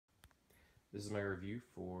This is my review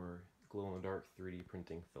for glow-in-the-dark 3D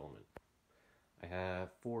printing filament. I have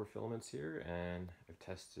 4 filaments here and I've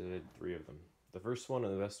tested 3 of them. The first one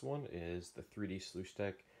and the best one is the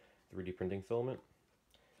Solutech 3D printing filament.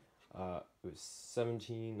 It was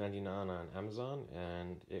 $17.99 on Amazon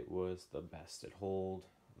and it was the best. It held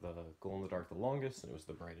the glow-in-the-dark the longest and it was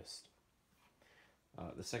the brightest.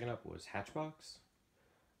 The second up was Hatchbox.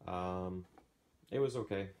 It was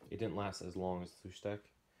okay. It didn't last as long as Solutech.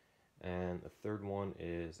 And the third one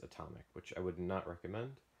is Atomic, which I would not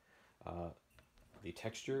recommend. The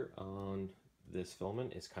texture on this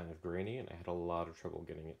filament is kind of grainy, and I had a lot of trouble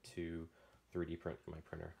getting it to 3D print in my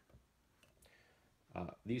printer.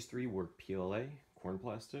 These 3 were PLA, corn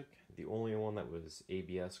plastic. The only one that was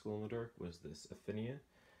ABS glow-in-the-dark was this Afinia.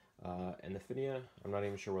 And Afinia, I'm not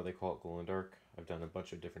even sure why they call it glow-in-the-dark. I've done a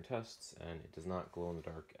bunch of different tests, and it does not glow in the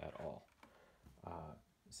dark at all.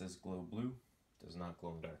 It says glow blue, does not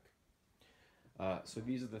glow in the dark. So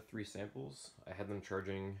these are the 3 samples. I had them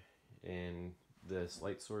charging in this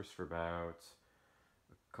light source for about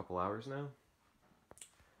a couple hours now.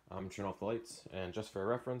 Turn off the lights, and just for a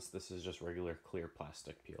reference, this is just regular clear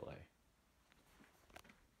plastic PLA.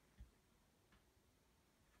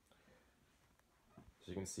 As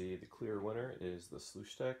you can see, the clear winner is the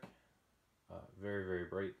Solutech. Very, very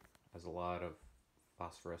bright, has a lot of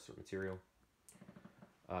phosphorescent material.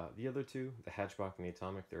 The other 2, the Hatchbox and the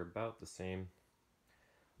Atomic, they're about the same.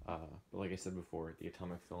 But like I said before, the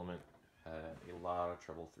Atomic filament had a lot of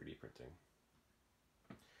trouble 3D printing.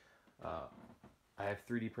 I have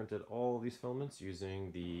 3D printed all these filaments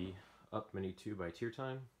using the Up Mini 2 by Tier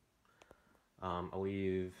Time. I'll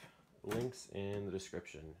leave links in the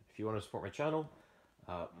description. If you want to support my channel,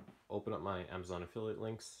 open up my Amazon affiliate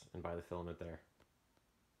links and buy the filament there.